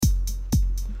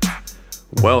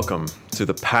Welcome to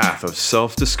the path of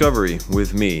self-discovery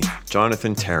with me,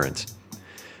 Jonathan Tarrant.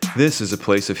 This is a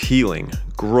place of healing,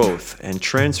 growth, and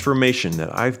transformation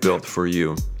that I've built for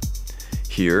you.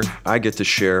 Here, I get to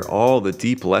share all the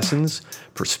deep lessons,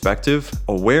 perspective,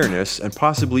 awareness, and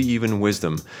possibly even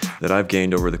wisdom that I've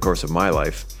gained over the course of my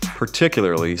life,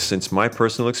 particularly since my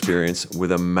personal experience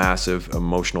with a massive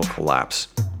emotional collapse.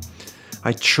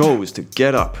 I chose to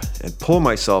get up and pull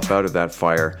myself out of that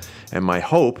fire, and my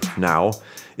hope now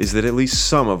is that at least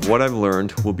some of what I've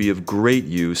learned will be of great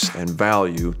use and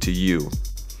value to you.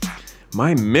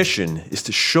 My mission is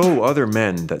to show other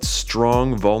men that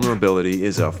strong vulnerability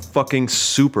is a fucking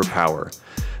superpower,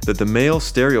 that the male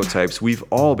stereotypes we've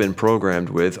all been programmed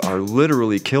with are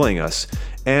literally killing us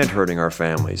and hurting our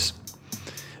families.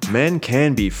 Men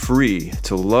can be free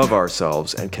to love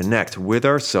ourselves and connect with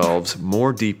ourselves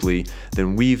more deeply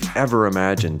than we've ever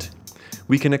imagined.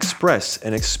 We can express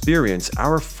and experience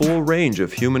our full range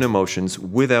of human emotions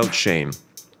without shame,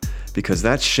 because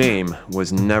that shame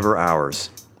was never ours.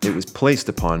 It was placed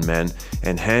upon men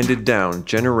and handed down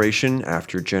generation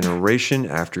after generation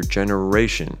after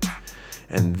generation.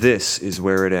 And this is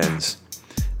where it ends.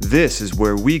 This is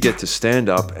where we get to stand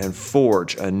up and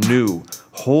forge a new,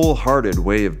 wholehearted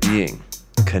way of being,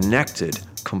 connected,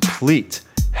 complete,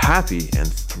 happy,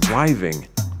 and thriving.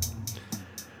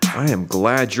 I am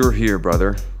glad you're here,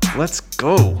 brother. Let's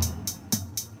go.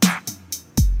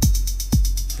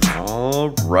 All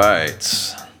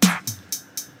right.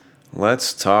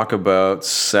 Let's talk about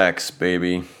sex,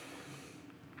 baby.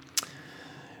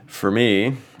 For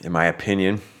me, in my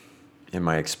opinion, in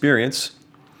my experience,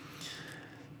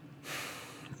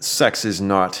 sex is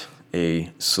not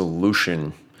a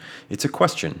solution. It's a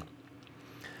question.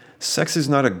 Sex is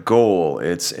not a goal.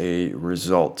 It's a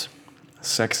result.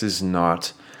 Sex is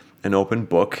not an open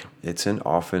book. It's an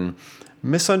often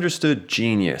misunderstood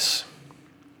genius.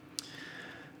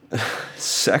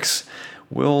 Sex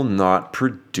will not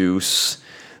produce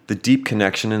the deep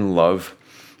connection and love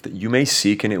that you may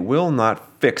seek, and it will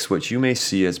not fix what you may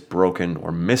see as broken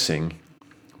or missing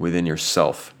within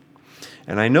yourself.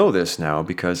 And I know this now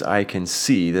because I can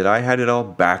see that I had it all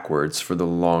backwards for the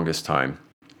longest time.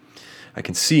 I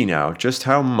can see now just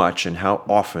how much and how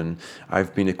often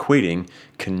I've been equating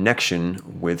connection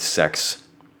with sex.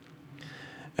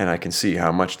 And I can see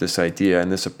how much this idea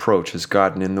and this approach has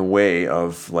gotten in the way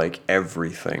of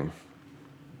everything.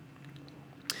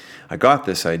 I got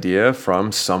this idea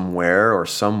from somewhere or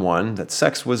someone that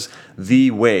sex was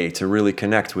the way to really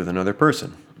connect with another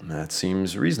person. That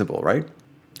seems reasonable, right?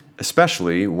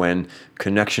 Especially when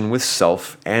connection with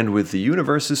self and with the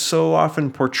universe is so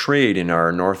often portrayed in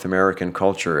our North American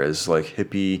culture as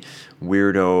hippie,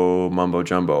 weirdo, mumbo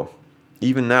jumbo.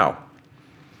 Even now.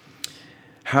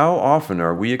 How often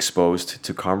are we exposed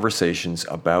to conversations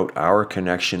about our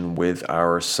connection with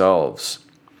ourselves?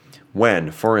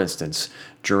 When, for instance,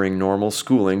 during normal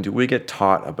schooling, do we get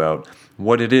taught about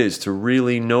what it is to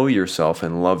really know yourself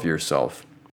and love yourself?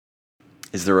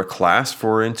 Is there a class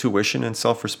for intuition and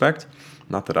self-respect?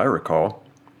 Not that I recall.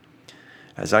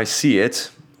 As I see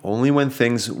it, only when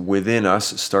things within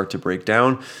us start to break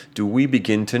down do we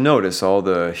begin to notice all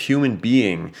the human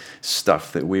being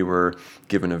stuff that we were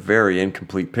given a very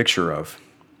incomplete picture of.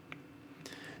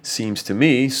 Seems to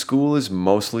me school is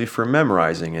mostly for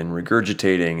memorizing and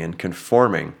regurgitating and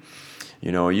conforming.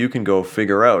 You can go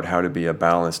figure out how to be a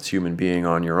balanced human being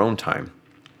on your own time.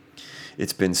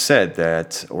 It's been said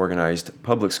that organized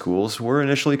public schools were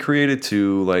initially created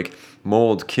to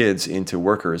mold kids into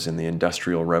workers in the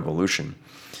Industrial Revolution.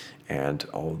 And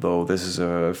although this is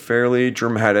a fairly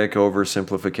dramatic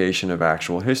oversimplification of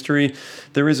actual history,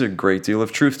 there is a great deal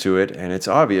of truth to it, and it's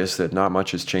obvious that not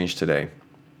much has changed today.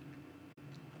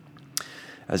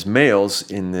 As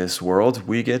males in this world,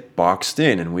 we get boxed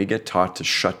in and we get taught to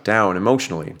shut down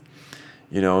emotionally.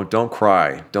 Don't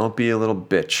cry, don't be a little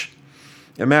bitch.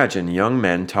 Imagine young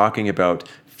men talking about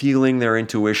feeling their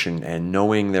intuition and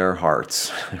knowing their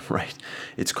hearts, right?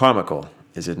 It's comical,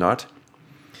 is it not?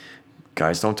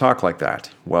 Guys don't talk like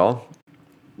that. Well,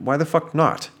 why the fuck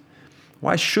not?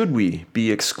 Why should we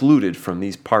be excluded from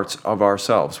these parts of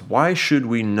ourselves? Why should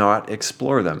we not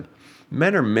explore them?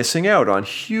 Men are missing out on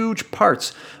huge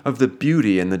parts of the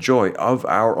beauty and the joy of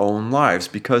our own lives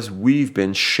because we've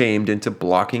been shamed into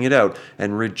blocking it out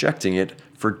and rejecting it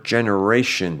for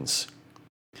generations.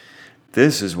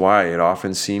 This is why it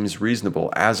often seems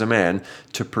reasonable as a man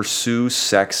to pursue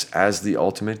sex as the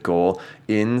ultimate goal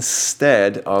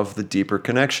instead of the deeper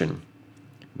connection.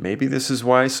 Maybe this is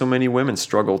why so many women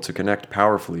struggle to connect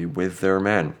powerfully with their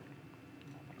men.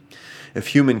 If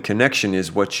human connection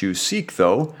is what you seek,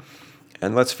 though,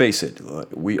 and let's face it,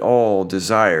 we all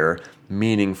desire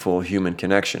meaningful human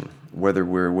connection, whether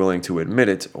we're willing to admit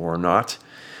it or not.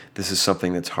 This is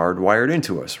something that's hardwired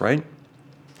into us, right?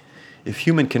 If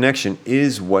human connection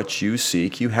is what you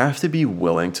seek, you have to be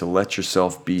willing to let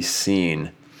yourself be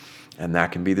seen. And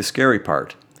that can be the scary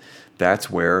part. That's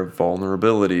where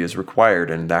vulnerability is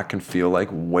required, and that can feel like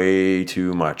way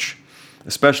too much,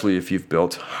 especially if you've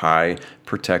built high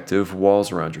protective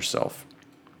walls around yourself.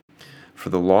 For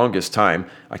the longest time,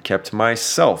 I kept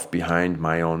myself behind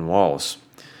my own walls,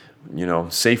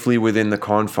 safely within the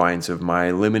confines of my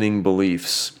limiting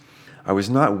beliefs. I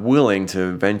was not willing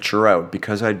to venture out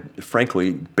because I'd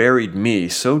frankly buried me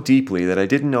so deeply that I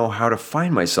didn't know how to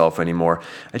find myself anymore.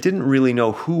 I didn't really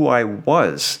know who I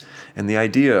was, and the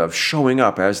idea of showing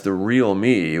up as the real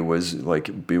me was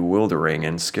like bewildering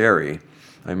and scary.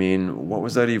 I mean, what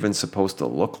was that even supposed to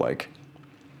look like?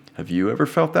 Have you ever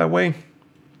felt that way?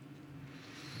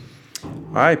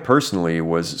 I personally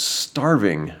was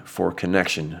starving for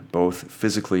connection, both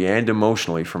physically and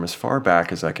emotionally, from as far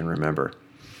back as I can remember.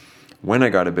 When I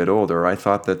got a bit older, I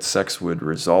thought that sex would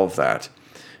resolve that.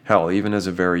 Hell, even as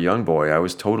a very young boy, I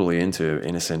was totally into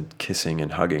innocent kissing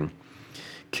and hugging.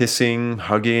 Kissing,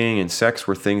 hugging, and sex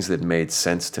were things that made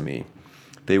sense to me.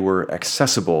 They were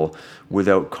accessible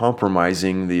without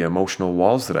compromising the emotional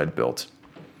walls that I'd built.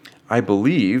 I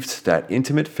believed that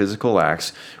intimate physical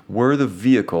acts were the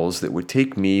vehicles that would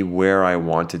take me where I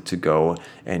wanted to go,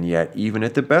 and yet, even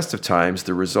at the best of times,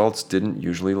 the results didn't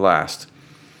usually last.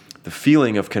 The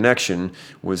feeling of connection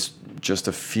was just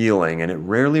a feeling, and it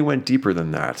rarely went deeper than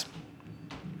that.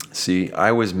 See,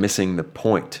 I was missing the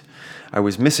point. I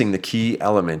was missing the key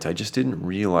element. I just didn't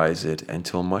realize it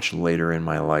until much later in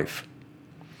my life.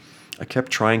 I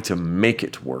kept trying to make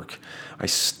it work. I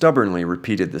stubbornly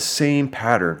repeated the same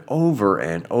pattern over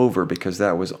and over because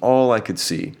that was all I could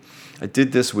see. I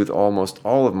did this with almost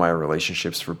all of my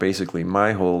relationships for basically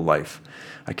my whole life.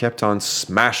 I kept on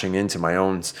smashing into my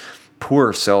own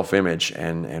poor self-image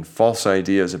and false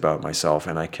ideas about myself,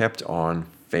 and I kept on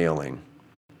failing.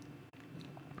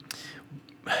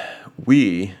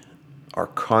 We are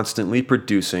constantly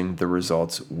producing the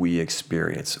results we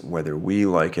experience, whether we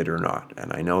like it or not,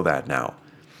 and I know that now.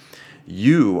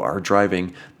 You are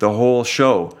driving the whole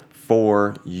show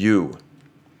for you.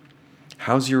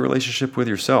 How's your relationship with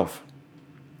yourself?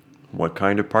 What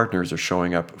kind of partners are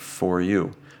showing up for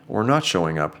you or not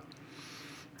showing up?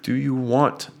 Do you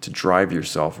want to drive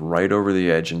yourself right over the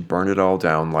edge and burn it all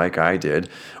down like I did,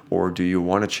 or do you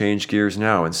want to change gears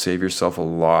now and save yourself a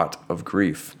lot of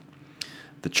grief?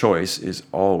 The choice is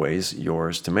always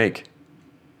yours to make.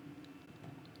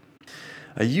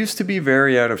 I used to be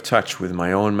very out of touch with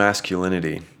my own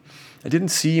masculinity. I didn't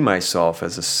see myself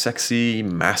as a sexy,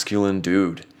 masculine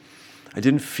dude. I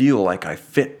didn't feel like I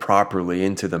fit properly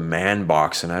into the man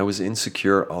box, and I was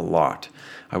insecure a lot.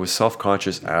 I was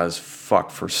self-conscious as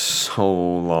fuck for so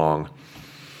long.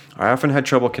 I often had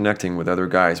trouble connecting with other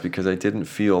guys because I didn't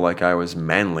feel like I was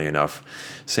manly enough.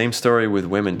 Same story with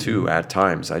women too, at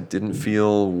times. I didn't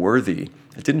feel worthy.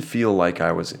 I didn't feel like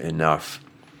I was enough.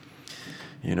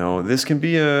 This can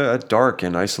be a dark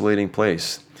and isolating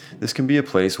place. This can be a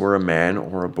place where a man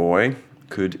or a boy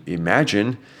could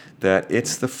imagine that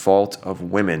it's the fault of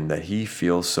women that he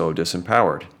feels so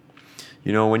disempowered.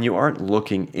 When you aren't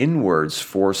looking inwards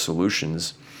for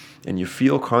solutions and you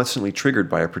feel constantly triggered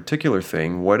by a particular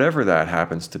thing, whatever that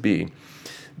happens to be,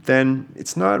 then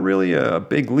it's not really a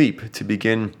big leap to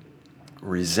begin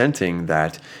resenting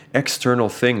that external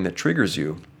thing that triggers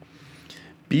you.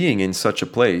 Being in such a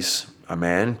place, a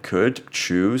man could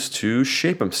choose to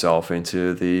shape himself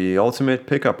into the ultimate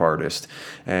pickup artist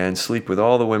and sleep with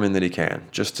all the women that he can,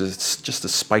 just to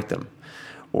spite them,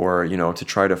 or to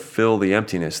try to fill the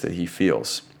emptiness that he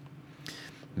feels.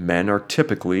 Men are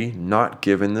typically not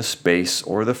given the space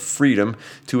or the freedom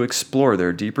to explore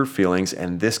their deeper feelings,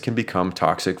 and this can become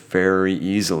toxic very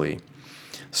easily.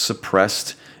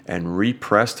 Suppressed and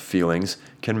repressed feelings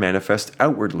can manifest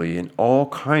outwardly in all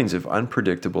kinds of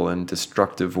unpredictable and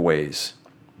destructive ways.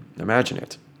 Imagine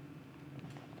it.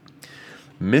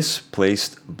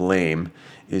 Misplaced blame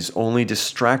is only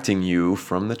distracting you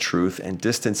from the truth and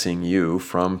distancing you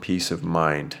from peace of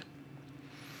mind.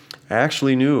 I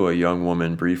actually knew a young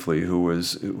woman briefly who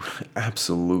was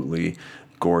absolutely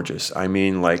gorgeous. I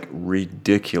mean, like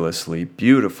ridiculously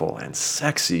beautiful and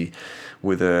sexy,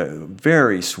 with a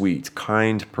very sweet,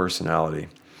 kind personality.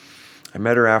 I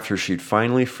met her after she'd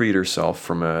finally freed herself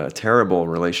from a terrible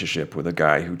relationship with a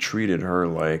guy who treated her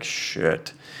like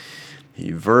shit.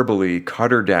 He verbally cut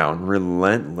her down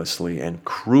relentlessly and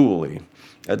cruelly,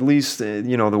 at least,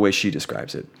 the way she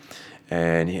describes it.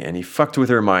 And he fucked with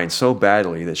her mind so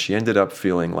badly that she ended up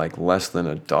feeling like less than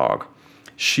a dog.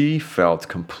 She felt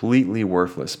completely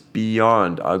worthless,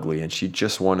 beyond ugly, and she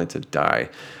just wanted to die.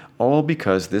 All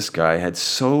because this guy had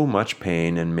so much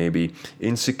pain and maybe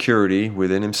insecurity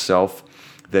within himself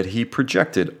that he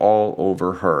projected all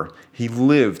over her. He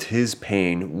lived his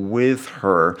pain with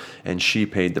her, and she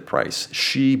paid the price.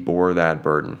 She bore that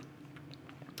burden.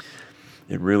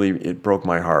 It broke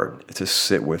my heart to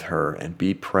sit with her and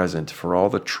be present for all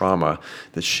the trauma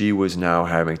that she was now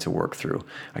having to work through.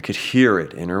 I could hear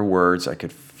it in her words. I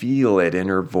could feel it in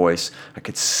her voice. I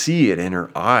could see it in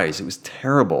her eyes. It was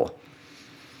terrible.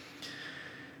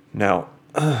 Now,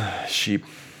 she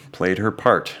played her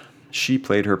part. She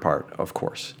played her part, of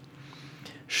course.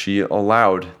 She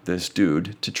allowed this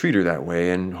dude to treat her that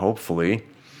way, and hopefully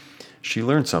she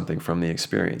learned something from the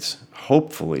experience.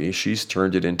 Hopefully, she's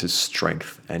turned it into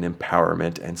strength and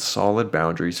empowerment and solid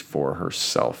boundaries for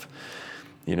herself,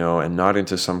 and not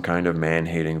into some kind of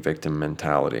man-hating victim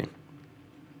mentality.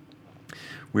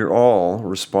 We're all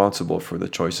responsible for the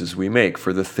choices we make,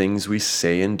 for the things we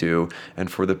say and do,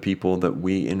 and for the people that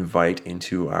we invite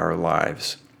into our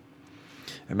lives.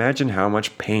 Imagine how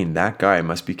much pain that guy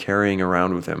must be carrying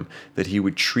around with him that he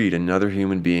would treat another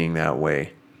human being that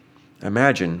way.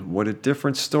 Imagine what a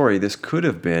different story this could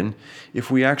have been if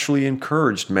we actually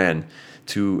encouraged men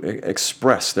to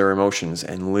express their emotions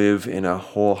and live in a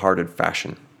wholehearted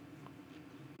fashion.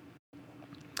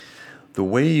 The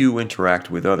way you interact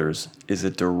with others is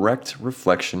a direct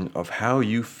reflection of how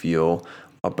you feel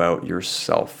about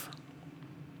yourself.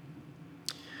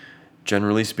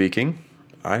 Generally speaking,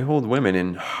 I hold women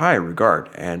in high regard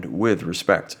and with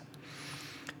respect.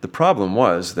 The problem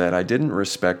was that I didn't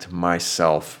respect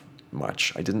myself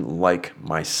much. I didn't like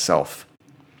myself.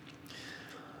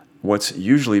 What's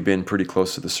usually been pretty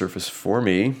close to the surface for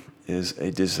me is a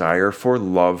desire for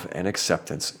love and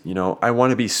acceptance. I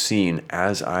want to be seen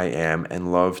as I am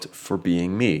and loved for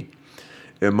being me.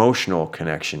 Emotional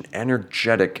connection,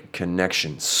 energetic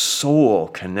connection, soul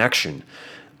connection.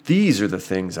 These are the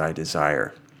things I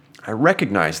desire. I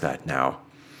recognize that now.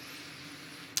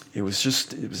 It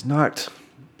was not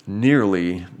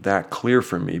nearly that clear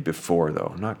for me before,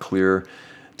 though. Not clear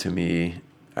to me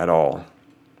at all.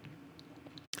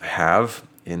 I have,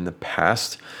 in the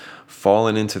past,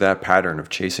 fallen into that pattern of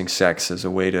chasing sex as a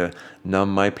way to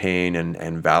numb my pain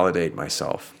and validate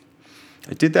myself.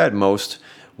 I did that most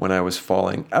when I was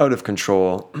falling out of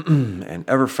control and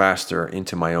ever faster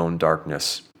into my own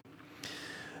darkness.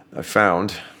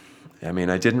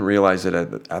 I didn't realize it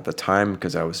at the time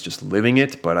because I was just living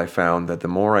it, but I found that the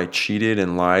more I cheated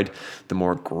and lied, the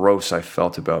more gross I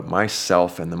felt about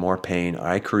myself and the more pain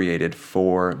I created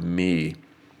for me.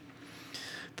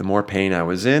 The more pain I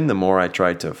was in, the more I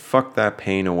tried to fuck that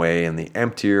pain away and the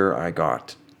emptier I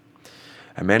got.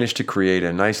 I managed to create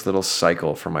a nice little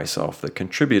cycle for myself that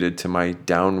contributed to my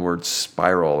downward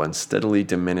spiral and steadily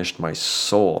diminished my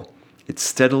soul. It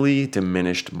steadily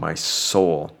diminished my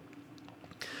soul.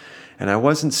 And I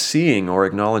wasn't seeing or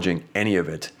acknowledging any of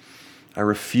it. I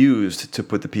refused to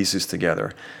put the pieces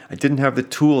together. I didn't have the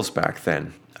tools back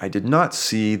then. I did not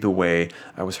see the way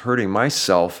I was hurting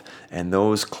myself and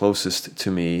those closest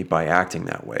to me by acting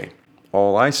that way.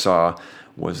 All I saw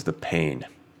was the pain.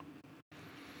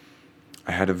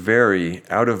 I had a very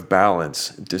out of balance,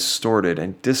 distorted,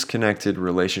 and disconnected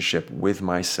relationship with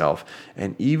myself.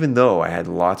 And even though I had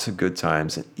lots of good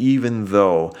times, and even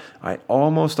though I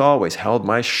almost always held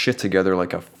my shit together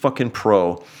like a fucking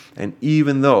pro, and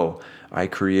even though I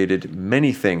created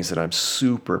many things that I'm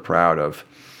super proud of,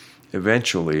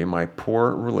 eventually my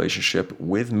poor relationship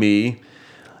with me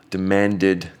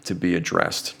demanded to be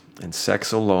addressed, and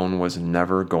sex alone was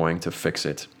never going to fix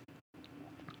it.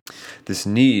 This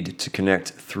need to connect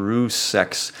through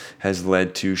sex has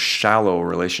led to shallow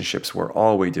relationships where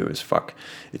all we do is fuck.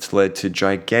 It's led to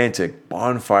gigantic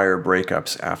bonfire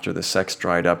breakups after the sex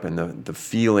dried up and the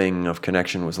feeling of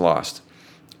connection was lost.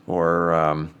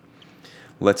 Or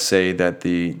let's say that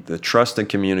the trust and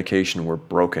communication were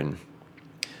broken,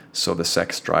 so the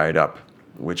sex dried up,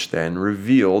 which then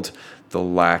revealed the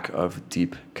lack of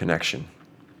deep connection.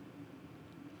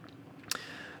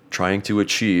 Trying to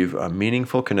achieve a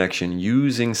meaningful connection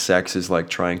using sex is like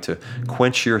trying to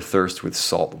quench your thirst with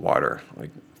salt water.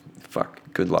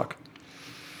 Good luck.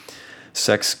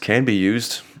 Sex can be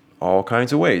used all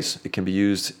kinds of ways. It can be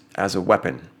used as a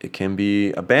weapon. It can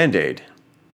be a Band-Aid.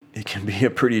 It can be a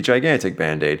pretty gigantic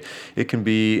Band-Aid. It can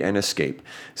be an escape.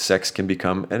 Sex can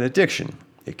become an addiction.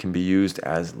 It can be used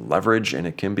as leverage, and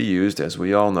it can be used, as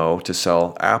we all know, to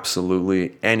sell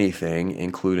absolutely anything,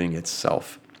 including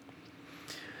itself.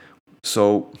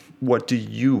 So, what do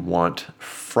you want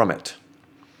from it?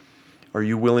 Are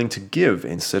you willing to give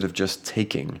instead of just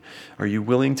taking? Are you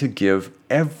willing to give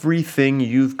everything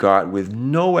you've got with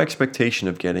no expectation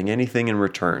of getting anything in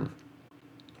return?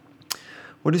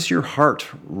 What is your heart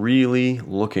really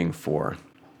looking for?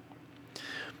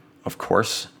 Of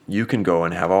course, you can go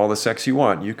and have all the sex you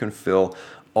want. You can fill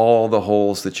all the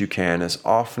holes that you can as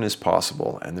often as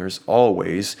possible. And there's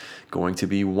always going to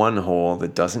be one hole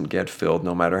that doesn't get filled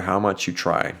no matter how much you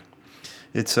try.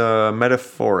 It's a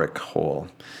metaphoric hole.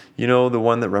 You know, the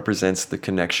one that represents the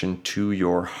connection to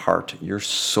your heart, your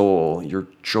soul, your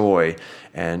joy,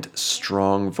 and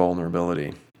strong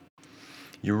vulnerability.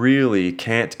 You really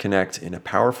can't connect in a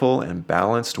powerful and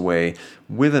balanced way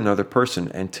with another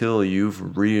person until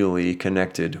you've really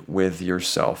connected with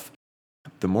yourself.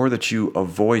 The more that you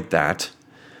avoid that,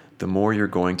 the more you're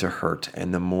going to hurt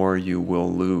and the more you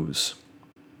will lose.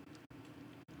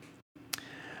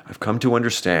 I've come to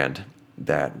understand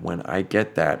that when I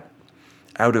get that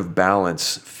out of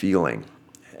balance feeling,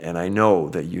 and I know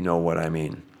that you know what I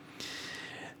mean,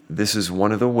 this is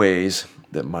one of the ways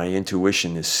that my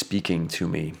intuition is speaking to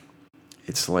me.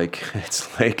 It's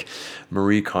like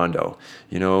Marie Kondo.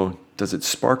 You know, does it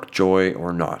spark joy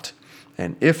or not?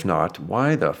 And if not,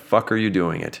 why the fuck are you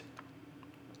doing it?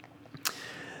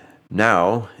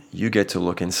 Now you get to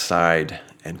look inside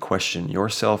and question your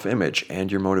self-image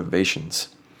and your motivations.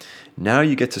 Now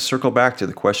you get to circle back to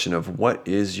the question of what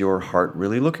is your heart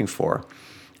really looking for?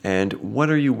 And what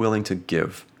are you willing to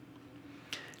give?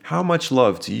 How much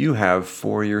love do you have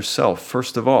for yourself,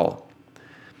 first of all?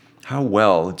 How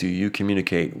well do you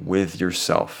communicate with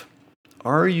yourself?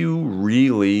 Are you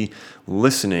really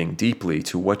listening deeply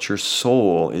to what your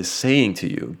soul is saying to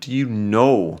you? Do you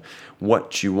know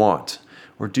what you want?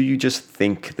 Or do you just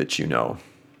think that you know?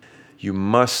 You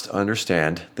must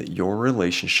understand that your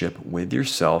relationship with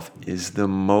yourself is the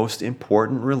most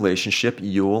important relationship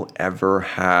you'll ever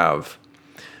have.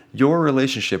 Your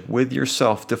relationship with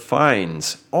yourself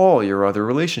defines all your other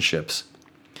relationships.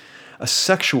 A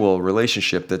sexual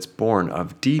relationship that's born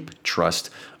of deep trust,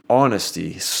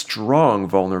 honesty, strong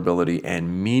vulnerability,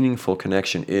 and meaningful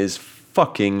connection is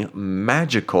fucking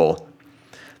magical.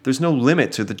 There's no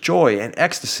limit to the joy and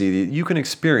ecstasy that you can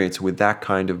experience with that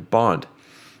kind of bond.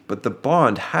 But the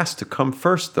bond has to come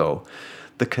first, though.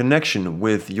 The connection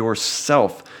with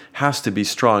yourself has to be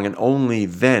strong, and only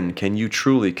then can you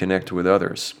truly connect with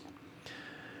others.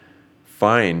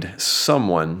 Find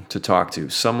someone to talk to,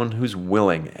 someone who's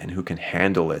willing and who can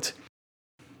handle it.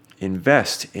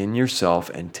 Invest in yourself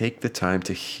and take the time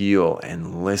to heal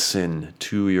and listen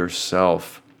to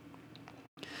yourself.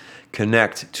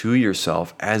 Connect to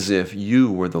yourself as if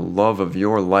you were the love of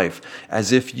your life,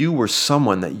 as if you were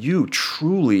someone that you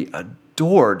truly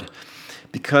adored.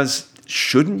 Because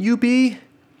shouldn't you be?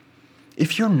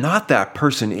 If you're not that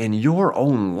person in your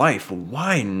own life,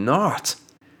 why not?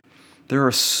 There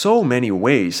are so many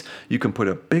ways you can put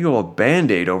a big old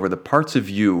Band-Aid over the parts of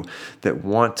you that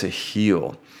want to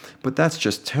heal. But that's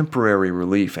just temporary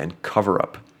relief and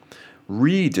cover-up.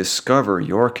 Rediscover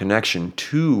your connection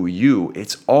to you.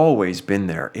 It's always been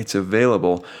there. It's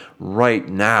available right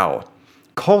now.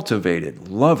 Cultivate it,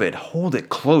 love it, hold it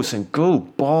close, and go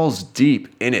balls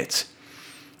deep in it.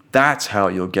 That's how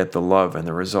you'll get the love and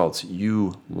the results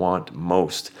you want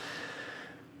most.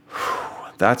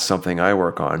 That's something I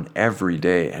work on every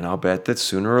day, and I'll bet that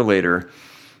sooner or later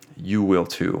you will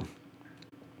too.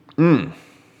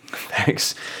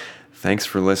 Thanks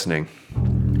for listening.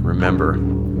 Remember,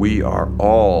 we are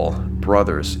all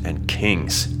brothers and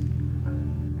kings.